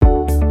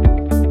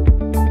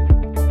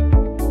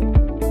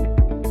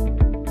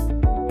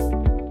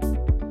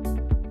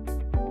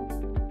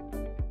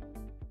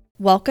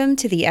Welcome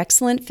to The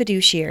Excellent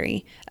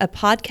Fiduciary, a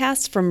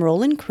podcast from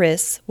Roll and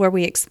Chris where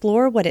we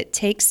explore what it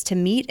takes to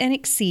meet and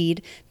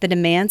exceed the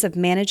demands of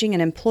managing an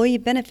employee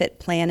benefit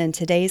plan in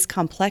today's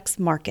complex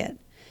market.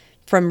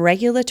 From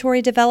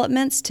regulatory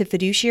developments to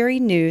fiduciary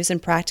news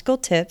and practical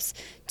tips,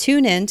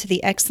 tune in to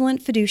The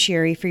Excellent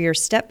Fiduciary for your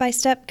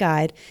step-by-step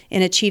guide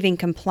in achieving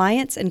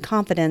compliance and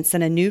confidence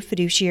in a new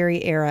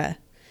fiduciary era.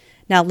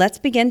 Now let's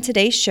begin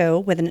today's show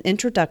with an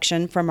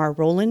introduction from our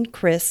Roland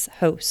Chris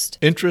host.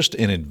 Interest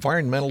in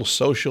environmental,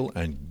 social,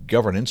 and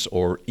governance,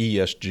 or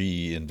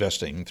ESG,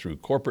 investing through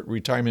corporate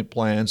retirement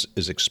plans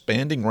is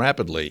expanding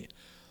rapidly.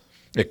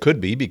 It could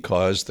be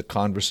because the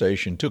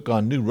conversation took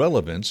on new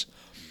relevance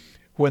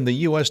when the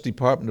U.S.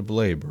 Department of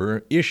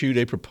Labor issued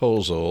a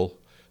proposal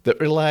that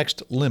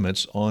relaxed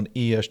limits on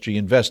ESG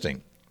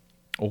investing.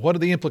 What are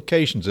the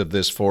implications of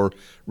this for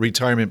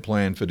retirement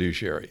plan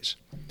fiduciaries?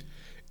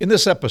 In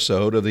this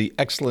episode of the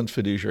Excellent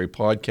Fiduciary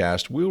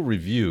Podcast, we'll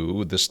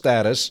review the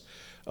status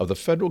of the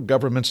federal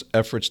government's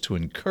efforts to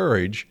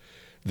encourage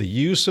the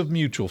use of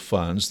mutual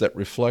funds that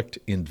reflect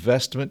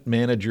investment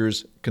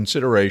managers'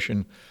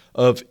 consideration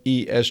of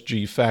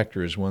ESG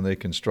factors when they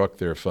construct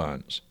their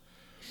funds.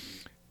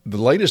 The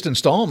latest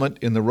installment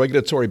in the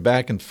regulatory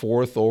back and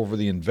forth over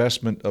the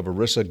investment of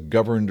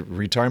ERISA-governed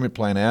retirement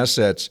plan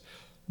assets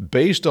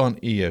based on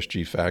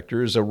ESG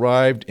factors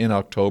arrived in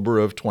October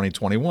of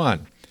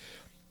 2021.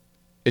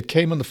 It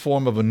came in the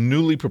form of a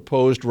newly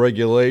proposed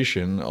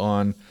regulation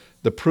on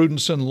the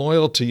prudence and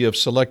loyalty of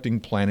selecting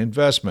plan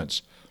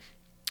investments.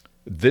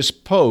 This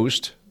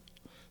post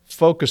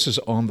focuses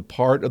on the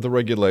part of the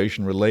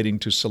regulation relating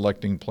to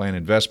selecting plan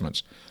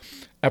investments.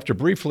 After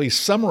briefly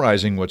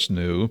summarizing what's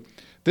new,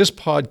 this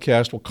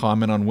podcast will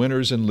comment on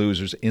winners and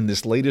losers in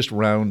this latest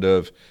round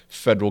of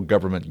federal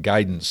government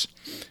guidance.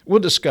 We'll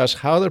discuss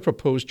how the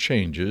proposed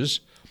changes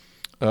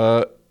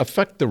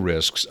affect the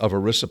risks of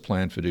ERISA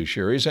plan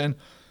fiduciaries, and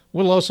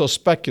we'll also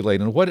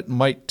speculate on what it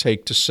might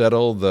take to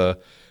settle the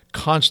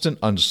constant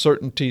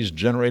uncertainties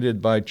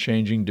generated by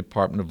changing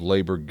Department of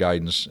Labor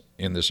guidance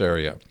in this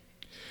area.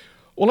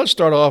 Well, let's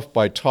start off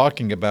by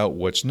talking about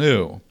what's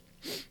new.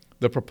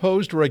 The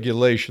proposed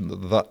regulation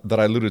that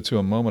I alluded to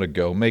a moment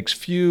ago makes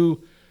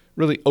few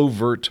really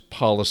overt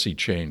policy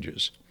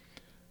changes.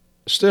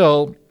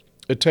 Still,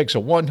 it takes a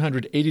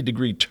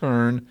 180-degree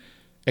turn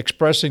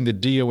expressing the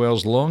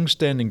DOL's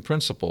long-standing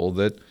principle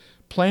that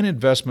plan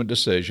investment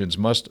decisions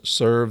must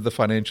serve the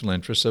financial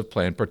interests of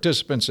plan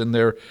participants in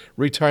their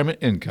retirement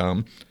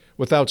income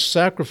without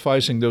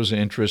sacrificing those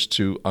interests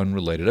to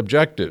unrelated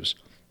objectives.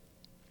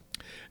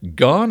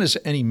 Gone is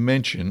any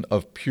mention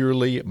of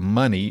purely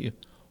money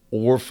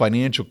or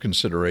financial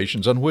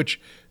considerations on which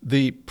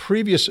the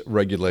previous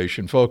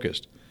regulation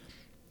focused.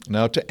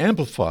 Now, to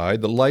amplify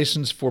the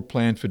license for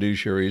plan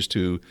fiduciaries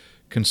to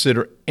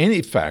consider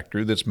any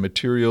factor that's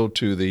material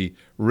to the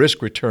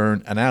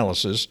risk-return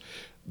analysis,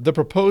 the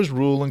proposed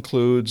rule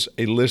includes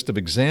a list of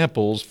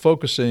examples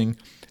focusing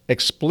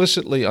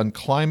explicitly on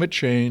climate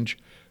change,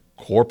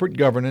 corporate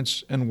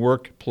governance, and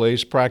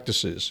workplace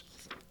practices.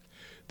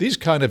 These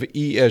kind of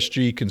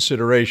ESG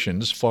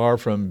considerations, far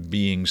from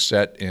being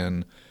set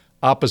in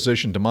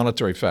opposition to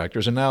monetary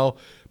factors, are now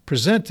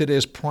presented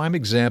as prime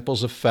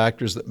examples of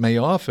factors that may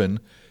often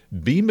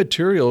be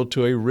material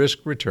to a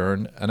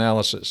risk-return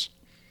analysis.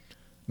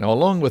 Now,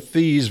 along with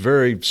these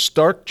very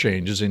stark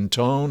changes in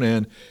tone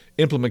and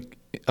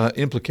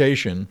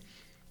implication,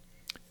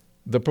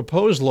 the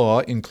proposed law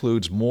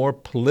includes more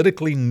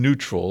politically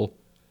neutral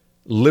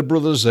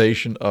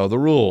liberalization of the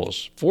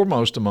rules.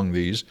 Foremost among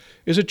these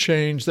is a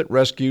change that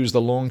rescues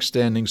the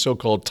long-standing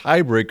so-called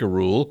tiebreaker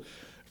rule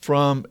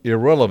from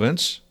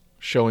irrelevance,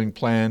 showing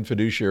plan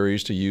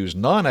fiduciaries to use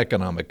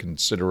non-economic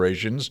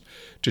considerations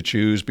to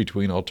choose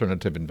between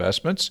alternative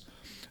investments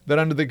that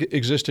under the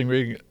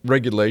existing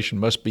regulation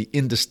must be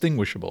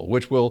indistinguishable,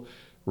 which will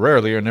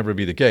rarely or never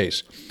be the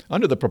case.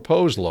 Under the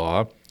proposed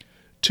law,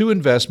 two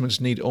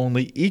investments need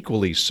only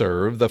equally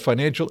serve the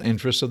financial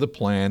interests of the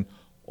plan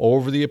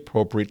over the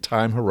appropriate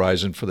time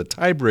horizon for the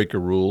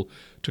tiebreaker rule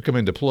to come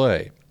into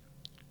play.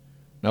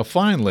 Now,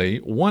 finally,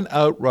 one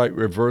outright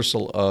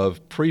reversal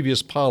of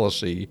previous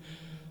policy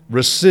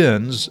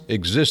rescinds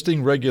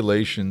existing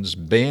regulations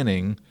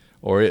banning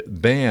or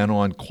ban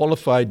on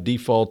qualified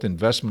default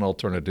investment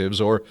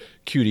alternatives, or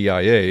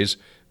QDIAs,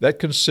 that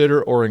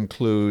consider or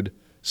include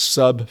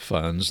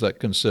sub-funds that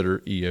consider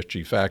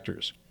ESG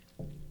factors.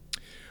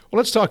 Well,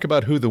 let's talk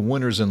about who the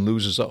winners and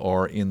losers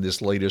are in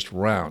this latest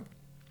round.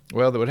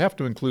 Well, they would have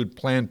to include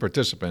plan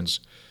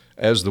participants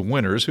as the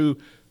winners who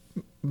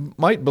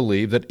might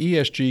believe that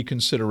ESG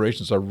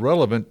considerations are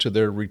relevant to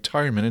their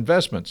retirement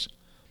investments.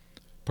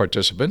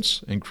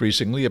 Participants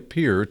increasingly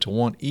appear to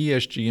want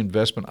ESG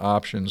investment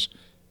options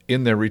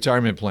in their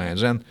retirement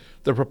plans, and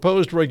the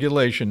proposed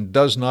regulation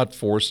does not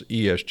force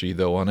ESG,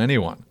 though, on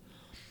anyone.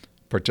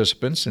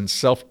 Participants in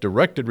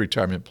self-directed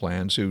retirement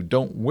plans who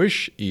don't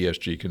wish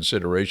ESG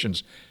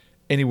considerations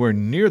anywhere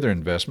near their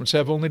investments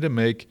have only to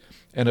make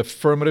an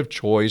affirmative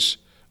choice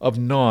of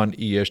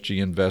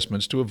non-ESG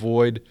investments to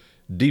avoid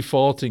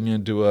defaulting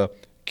into a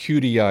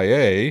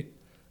QDIA,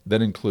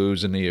 that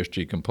includes an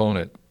ESG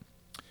component.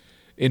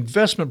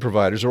 Investment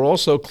providers are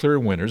also clear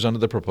winners under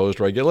the proposed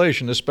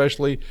regulation,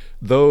 especially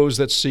those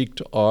that seek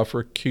to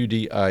offer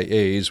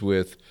QDIAs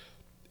with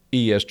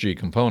ESG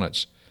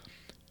components.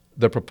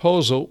 The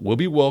proposal will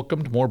be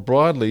welcomed more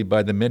broadly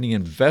by the many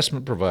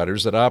investment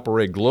providers that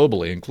operate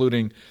globally,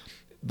 including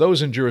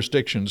those in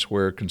jurisdictions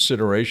where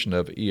consideration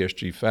of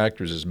ESG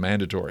factors is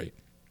mandatory.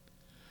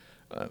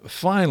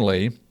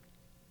 Finally,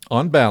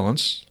 on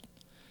balance,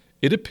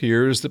 it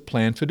appears that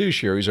plan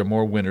fiduciaries are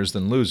more winners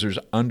than losers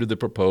under the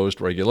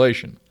proposed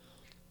regulation.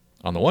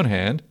 On the one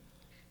hand,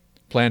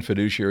 plan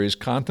fiduciaries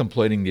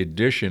contemplating the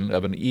addition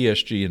of an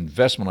ESG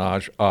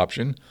investment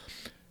option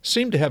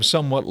seem to have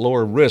somewhat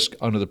lower risk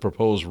under the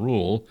proposed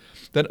rule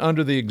than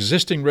under the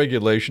existing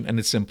regulation and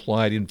its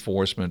implied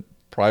enforcement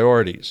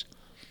priorities.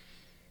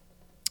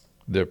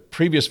 The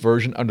previous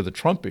version under the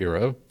Trump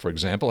era, for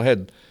example,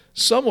 had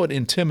somewhat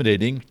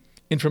intimidating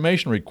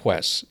information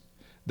requests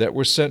that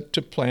were sent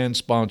to plan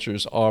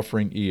sponsors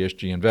offering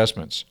ESG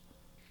investments.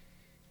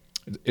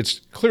 It's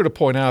clear to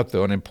point out,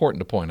 though, and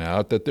important to point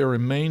out, that there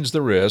remains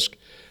the risk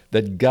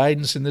that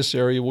guidance in this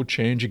area will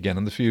change again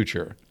in the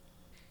future.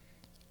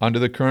 Under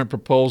the current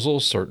proposal,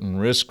 certain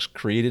risks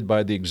created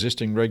by the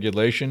existing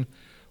regulation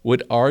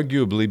would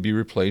arguably be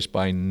replaced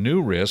by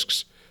new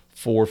risks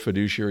for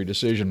fiduciary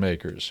decision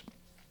makers.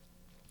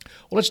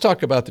 Well, let's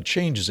talk about the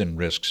changes in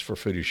risks for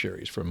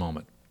fiduciaries for a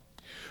moment.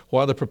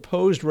 While the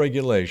proposed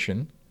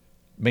regulation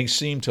may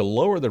seem to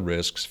lower the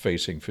risks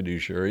facing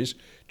fiduciaries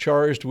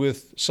charged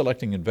with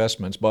selecting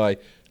investments by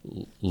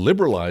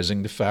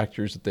liberalizing the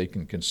factors that they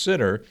can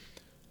consider,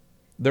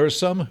 there are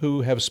some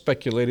who have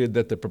speculated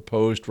that the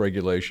proposed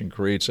regulation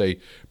creates a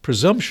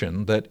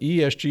presumption that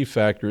ESG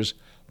factors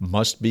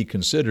must be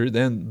considered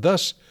and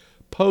thus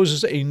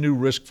poses a new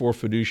risk for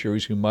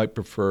fiduciaries who might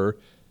prefer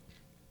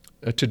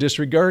to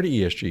disregard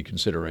ESG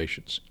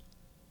considerations.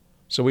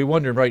 So we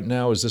wonder right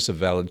now, is this a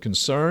valid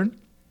concern?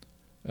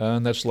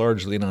 And that's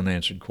largely an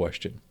unanswered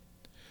question.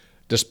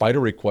 Despite a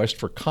request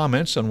for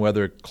comments on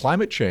whether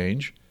climate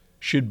change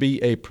should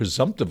be a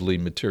presumptively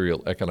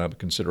material economic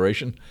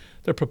consideration,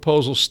 the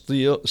proposal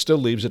still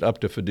leaves it up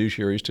to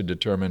fiduciaries to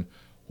determine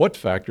what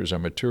factors are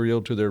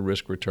material to their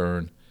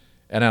risk-return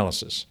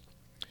analysis.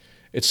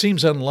 It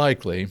seems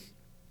unlikely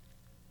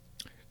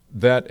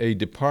that a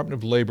Department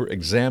of Labor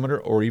examiner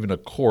or even a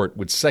court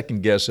would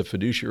second-guess a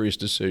fiduciary's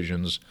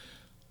decisions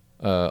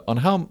on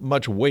how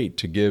much weight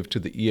to give to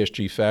the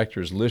ESG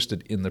factors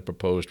listed in the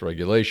proposed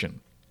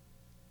regulation.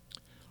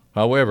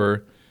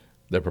 However,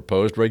 the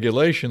proposed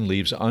regulation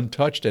leaves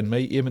untouched and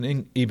may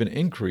even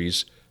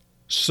increase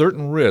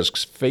certain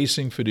risks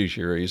facing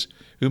fiduciaries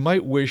who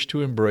might wish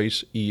to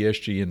embrace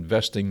ESG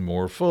investing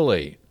more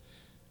fully.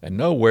 And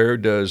nowhere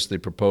does the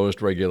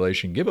proposed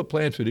regulation give a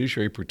plan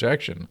fiduciary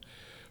protection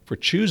for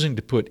choosing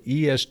to put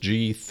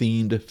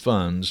ESG-themed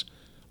funds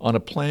on a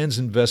plan's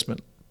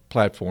investment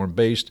platform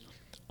based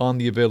on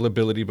the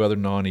availability of other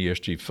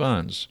non-ESG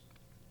funds.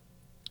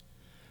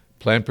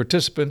 Plan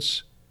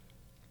participants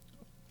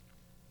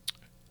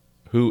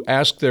who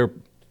ask their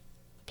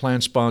plan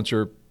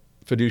sponsor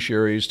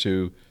fiduciaries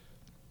to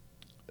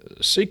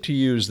seek to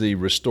use the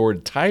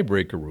restored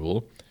tiebreaker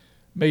rule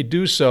may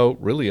do so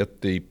really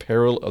at the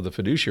peril of the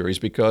fiduciaries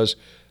because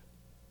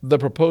the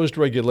proposed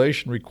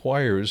regulation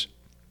requires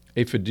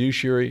a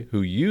fiduciary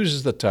who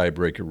uses the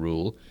tiebreaker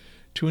rule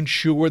to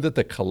ensure that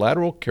the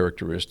collateral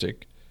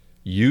characteristic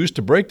used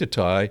to break the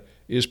tie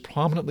is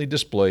prominently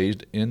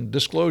displayed in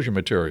disclosure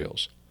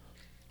materials.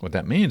 What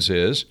that means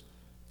is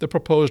the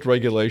proposed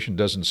regulation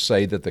doesn't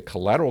say that the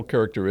collateral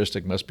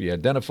characteristic must be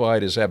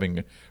identified as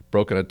having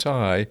broken a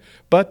tie,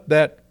 but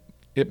that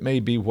it may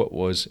be what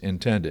was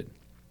intended.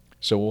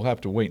 So we'll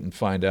have to wait and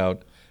find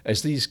out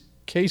as these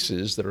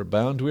cases that are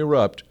bound to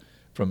erupt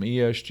from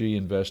ESG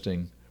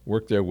investing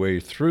work their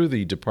way through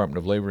the Department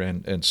of Labor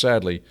and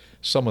sadly,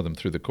 some of them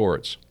through the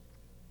courts.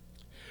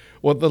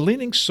 Well, the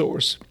leading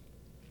source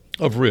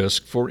of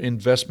risk for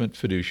investment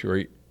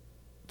fiduciaries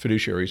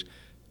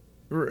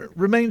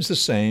remains the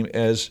same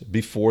as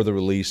before the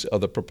release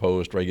of the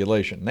proposed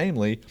regulation,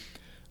 namely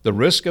the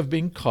risk of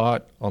being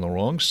caught on the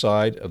wrong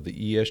side of the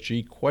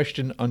ESG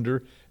question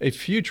under a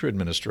future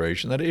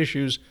administration that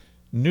issues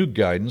new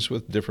guidance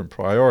with different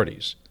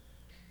priorities.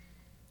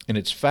 In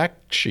its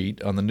fact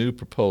sheet on the new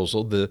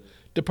proposal, the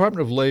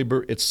Department of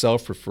Labor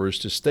itself refers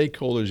to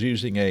stakeholders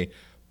using a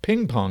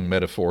ping-pong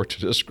metaphor to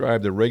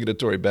describe the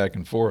regulatory back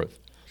and forth.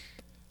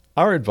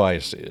 Our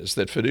advice is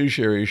that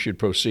fiduciaries should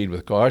proceed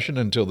with caution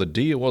until the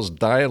DOL's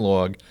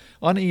dialogue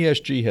on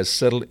ESG has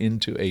settled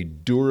into a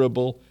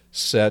durable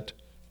set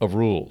of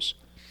rules.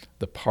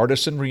 The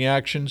partisan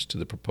reactions to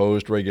the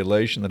proposed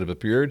regulation that have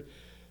appeared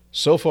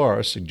so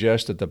far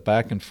suggest that the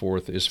back and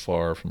forth is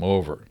far from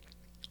over.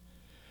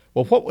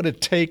 Well, what would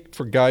it take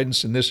for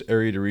guidance in this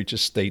area to reach a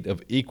state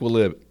of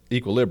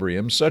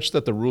equilibrium such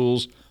that the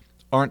rules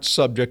aren't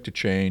subject to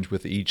change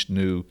with each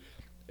new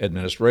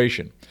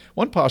administration?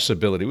 One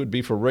possibility would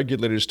be for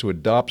regulators to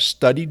adopt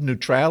studied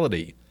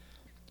neutrality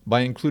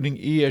by including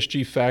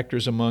ESG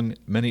factors among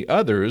many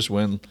others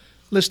when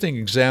listing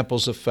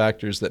examples of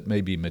factors that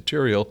may be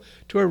material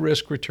to a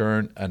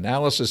risk-return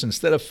analysis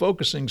instead of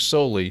focusing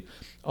solely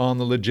on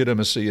the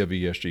legitimacy of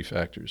ESG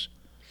factors.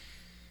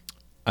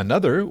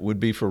 Another would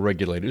be for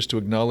regulators to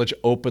acknowledge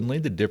openly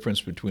the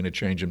difference between a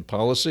change in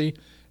policy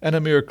and a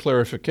mere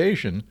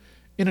clarification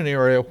in an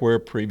area where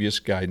previous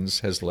guidance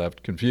has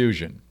left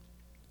confusion.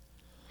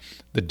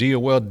 The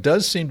DOL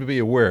does seem to be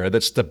aware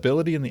that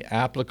stability in the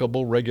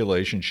applicable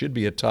regulation should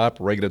be a top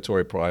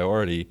regulatory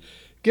priority,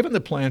 given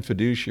that plan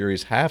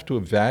fiduciaries have to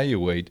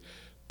evaluate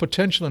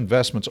potential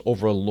investments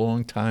over a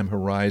long time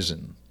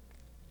horizon.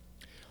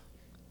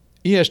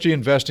 ESG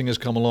investing has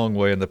come a long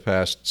way in the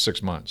past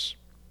 6 months.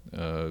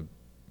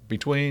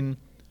 Between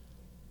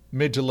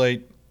mid to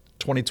late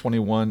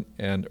 2021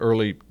 and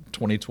early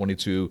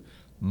 2022,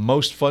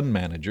 most fund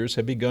managers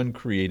have begun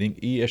creating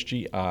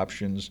ESG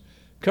options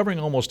covering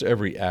almost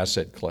every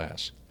asset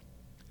class.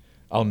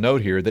 I'll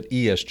note here that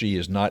ESG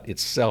is not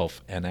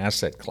itself an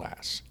asset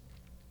class.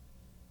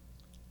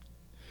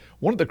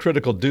 One of the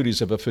critical duties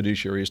of a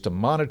fiduciary is to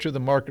monitor the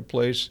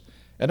marketplace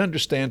and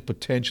understand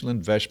potential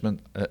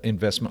investment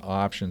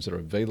options that are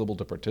available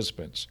to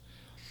participants.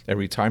 A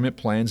retirement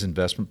plan's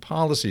investment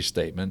policy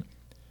statement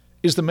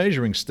is the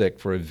measuring stick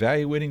for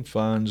evaluating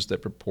funds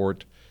that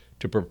purport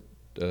to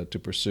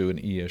pursue an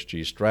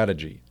ESG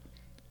strategy.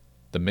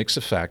 The mix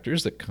of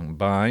factors that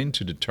combine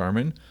to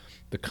determine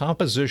the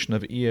composition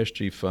of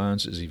ESG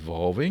funds is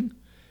evolving,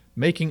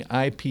 making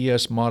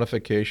IPS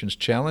modifications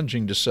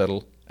challenging to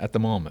settle at the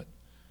moment.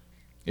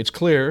 It's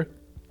clear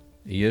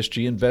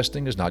ESG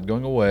investing is not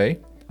going away.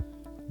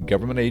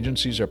 Government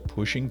agencies are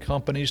pushing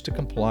companies to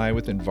comply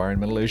with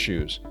environmental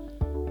issues.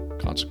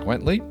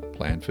 Consequently,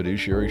 plan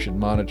fiduciaries should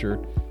monitor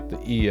the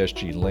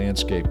ESG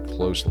landscape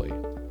closely.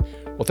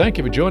 Well, thank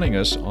you for joining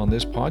us on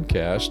this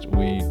podcast.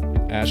 We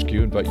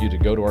invite you to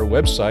go to our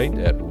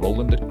website at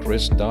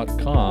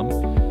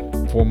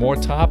rolandchris.com for more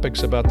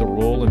topics about the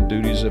role and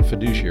duties of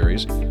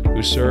fiduciaries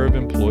who serve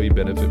employee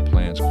benefit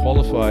plans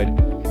qualified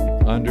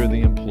under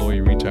the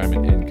Employee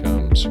Retirement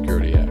Income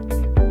Security Act.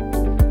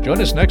 Join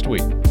us next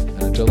week,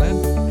 and until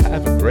then,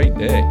 have a great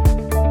day.